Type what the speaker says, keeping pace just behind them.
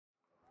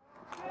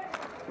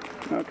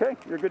Okay,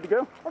 you're good to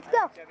go. Let's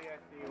go.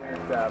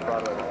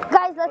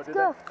 Guys, let's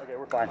go. Okay,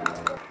 we're fine.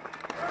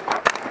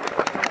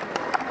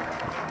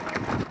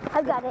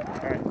 I got it. All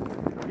right,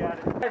 you got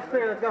it. That's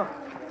clear, let's go.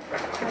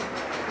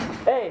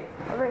 Hey.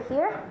 Over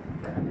here?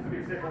 This would be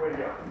a safer way to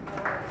go.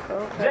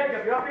 Okay.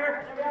 Jacob, you up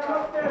here?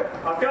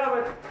 I'm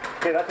coming.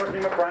 Okay, that's our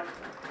team up front.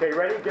 Okay,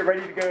 ready? Get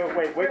ready to go.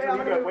 Wait till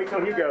he goes. Wait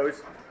till he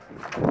goes.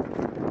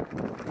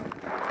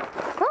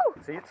 Woo!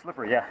 See, it's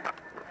slippery, yeah.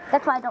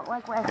 That's why I don't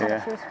like wearing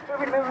tennis shoes.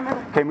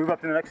 Okay, move up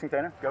to the next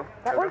container. Go.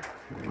 That one?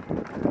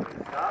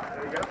 Stop.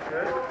 There you go.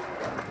 Good.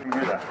 You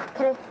can do that.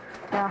 Can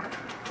I? No.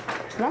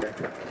 Should I?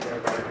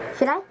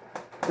 Should I?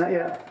 Not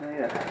yet. Not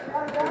yet.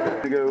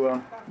 You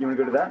go. You want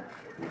to go to that?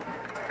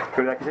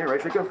 Go to that container.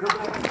 Right. Go. Go.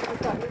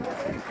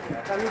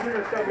 I'm usually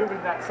going to start moving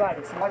to that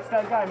side. So watch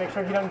that guy. Make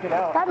sure he doesn't get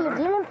out. Daddy, you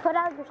didn't put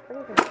out your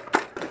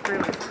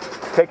screen.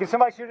 Okay, can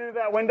somebody shoot into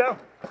that window?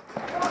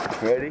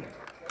 Ready?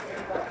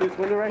 This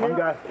window right here?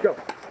 Guy. Go.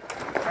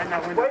 Right in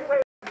that window.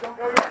 Wait. Don't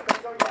go yet.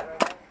 Don't go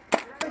yet.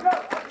 Go.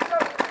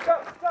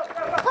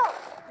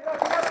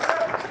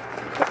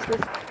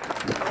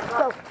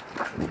 Go.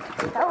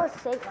 That was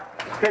safe.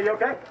 Okay, you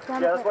okay? Yeah,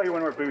 that's why you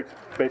want to wear boots,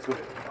 basically.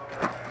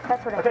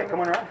 That's what I Okay,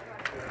 come on around.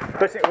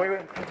 Listen, wait.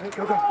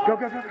 Go.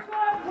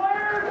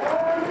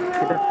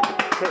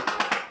 Okay.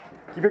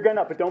 Keep your gun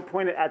up, but don't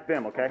point it at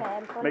them, okay?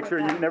 Make sure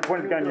you never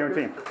point the gun at your own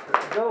team.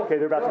 Okay,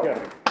 they're about to go.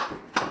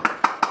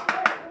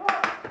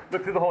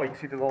 Look through the hole. You can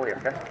see through the hole here,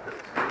 okay?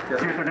 See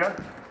what they're doing?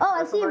 Oh,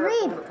 I see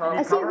Reed.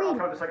 I see Reed. I'll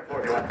cover the second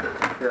floor if you want.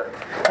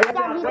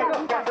 Down.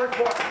 First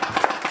floor.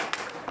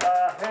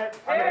 Hit.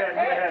 I'm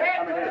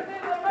ahead.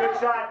 Good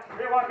shot.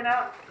 You're walking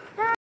out.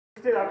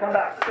 I'll come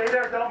back. Stay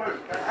there. Don't move.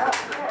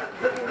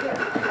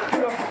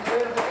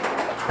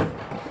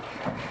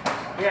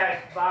 Yeah,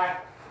 bye.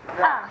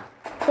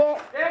 Hit.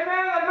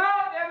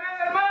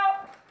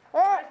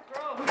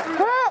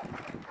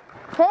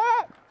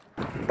 Hit.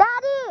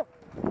 Daddy!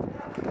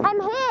 I'm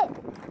hit.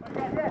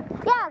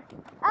 Yeah.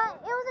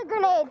 It was a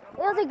grenade. It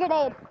was a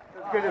grenade.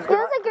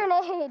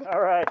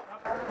 All right.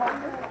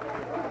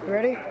 You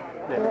ready? Hands,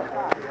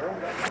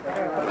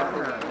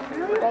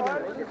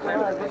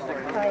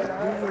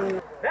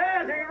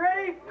 are you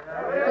ready?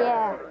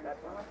 Yeah.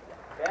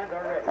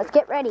 Let's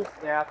get ready.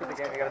 Yeah, after the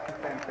game, you got to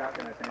suspend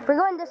shotgun, I think. We're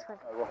going this way.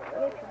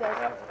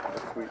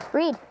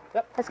 Reed.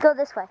 Yep. Let's go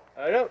this way.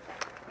 I know. You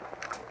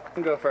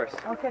can go first.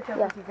 I'll catch up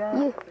with you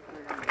guys.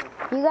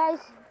 You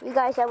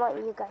guys, I want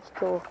you guys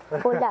to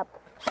hold up.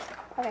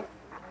 Okay.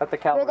 That's the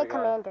You're cavalry the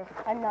commander.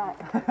 I'm not.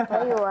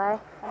 No, you are.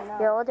 I'm not.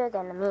 You're older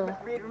than me.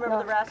 Reed, remember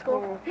the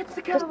rascal? It's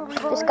the cavalry.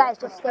 This guy's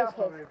just stay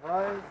safe.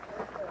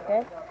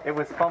 Okay? It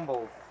was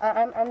fumbles.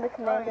 I'm the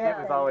commander. It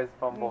was always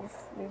fumbles.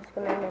 You're just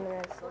commander and the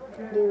rest.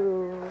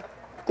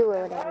 Do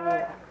whatever you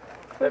want.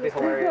 That'd be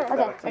hilarious.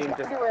 Okay, A team let's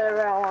just do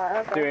whatever I want.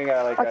 Okay. doing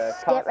like a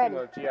Let's get ready. costume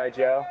of G.I.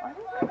 Joe.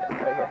 Go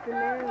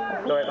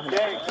right behind you.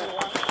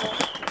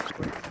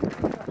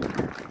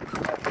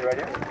 Right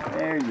here.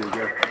 There you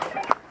go.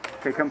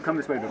 Okay, come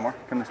this way a bit more.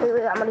 Come this way.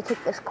 Wait, I'm gonna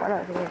take this corner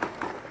over here.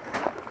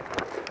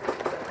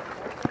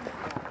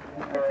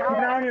 Keep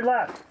an eye on your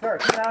left. Sir,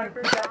 keep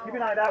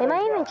an eye that way. Am I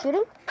even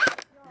shooting?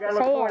 You gotta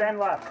look forward and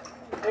left.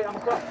 Hey,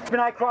 keep an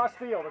eye cross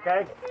field,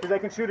 okay? Because they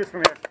can shoot us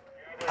from here.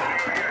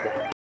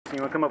 You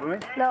wanna come up with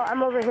me? No,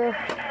 I'm over here.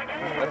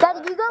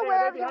 Daddy, you go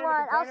wherever you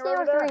want. I'll stay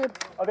with Reed.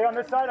 Are they on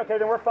this side? Okay,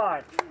 then we're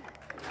fine.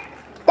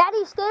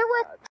 Daddy, stay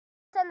with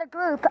and the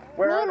group.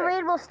 Me and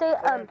Reed will stay.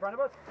 In front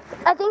of us?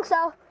 I think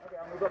so. Okay,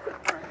 I'll move up there.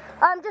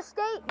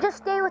 Just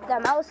stay with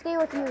them. I will stay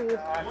with you, Reed.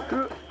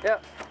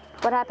 Yep.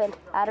 What happened?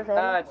 Out of him?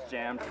 It's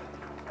jammed.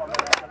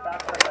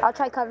 I'll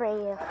try covering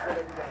you.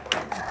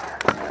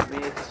 Let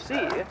me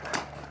see.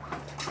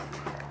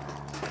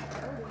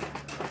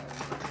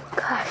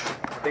 Gosh.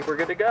 I think we're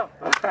good to go.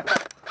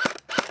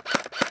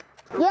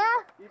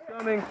 Yeah? He's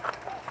coming. Is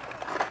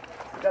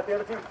that the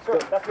other team? Sure,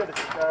 that's the other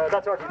team.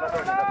 That's our team.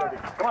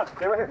 Come on,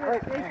 stay right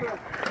here.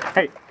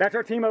 Hey, that's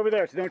our team over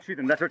there, so don't shoot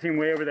them. That's our team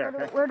way over there,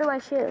 okay? Where do I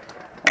shoot?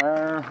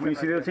 When you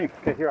see the other team.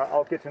 Okay, here,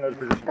 I'll get to another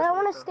position. But I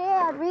want to stay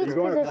at Reed's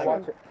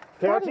position.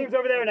 Okay, our team's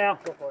over there now.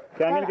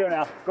 Okay, I'm gonna go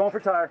now. Going for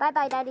tire.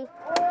 Bye-bye, Daddy.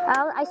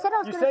 I said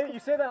I was going to... You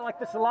say that like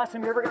this is the last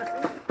time you're ever gonna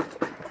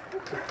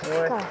see?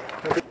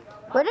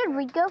 Where did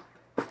Reed go?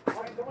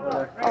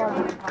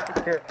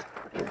 Here.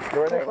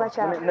 Go right there. Watch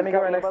out. Let me go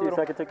right next to you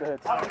so I can take the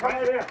hits.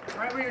 Right there.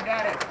 Right where your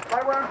dad is.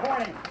 Right where I'm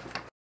pointing.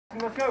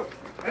 Let's go.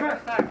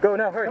 Go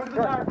now, hurry. Come to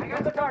the tire. I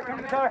got the tire. Come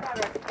to the tire.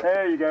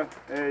 There you go.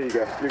 There you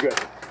go. You're good.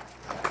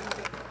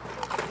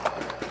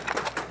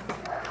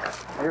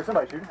 I hear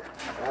somebody shooting.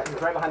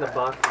 He's right behind the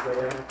box. Right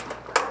there.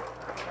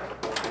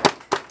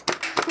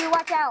 See,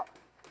 watch out.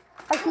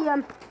 I see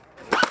him.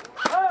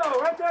 Oh,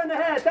 right there in the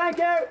head. Thank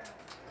you.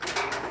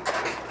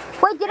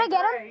 Wait, did I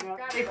get him? He's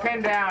got his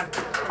pinned down.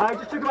 I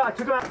just took him out.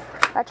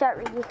 Watch out,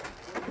 Reedy.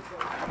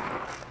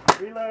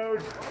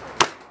 Reload.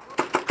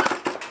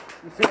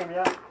 You see him,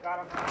 yeah? Got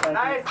him.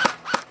 Nice.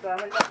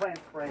 I'm not playing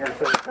Springer,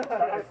 so I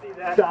see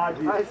that.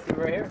 Dodgy. I see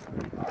right here.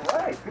 All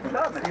right, good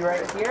job, man. See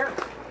right here?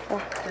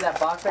 See that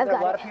box right there?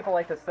 A lot of people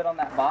like to sit on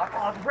that box.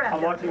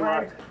 I'm watching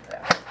live.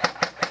 Yeah.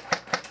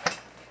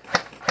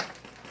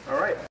 All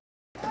right.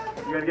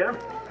 You gonna get him?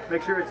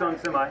 Make sure it's on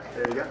semi.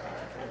 There you go.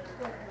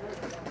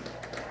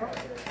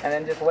 And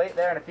then just wait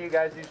there, and a few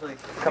guys usually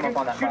come up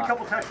on that Shoot box. a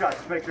couple touch shots,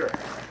 just make sure.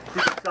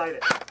 You can sight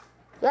it.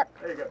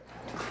 Yep. There you go.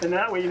 And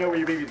that way you know where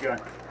your baby's going.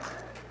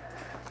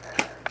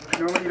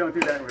 Normally you don't do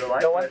that in real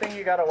life. The one thing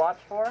you gotta watch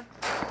for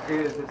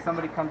is if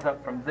somebody comes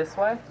up from this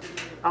way.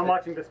 I'm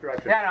watching this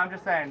direction. Yeah, no, I'm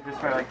just saying, just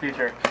for like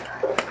future.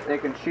 They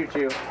can shoot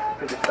you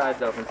because your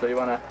side's open, so you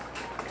wanna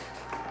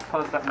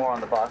post up more on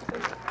the box.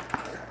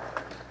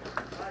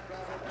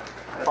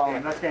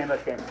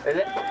 That's game. Is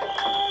it?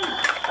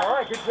 All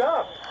right, good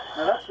job.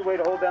 Now that's the way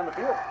to hold down the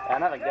field. Yeah,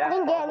 I'm having I gas.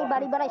 didn't get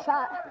anybody, but I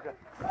shot.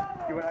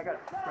 I got it.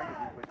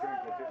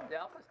 Yeah,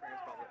 I'll put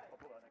springers.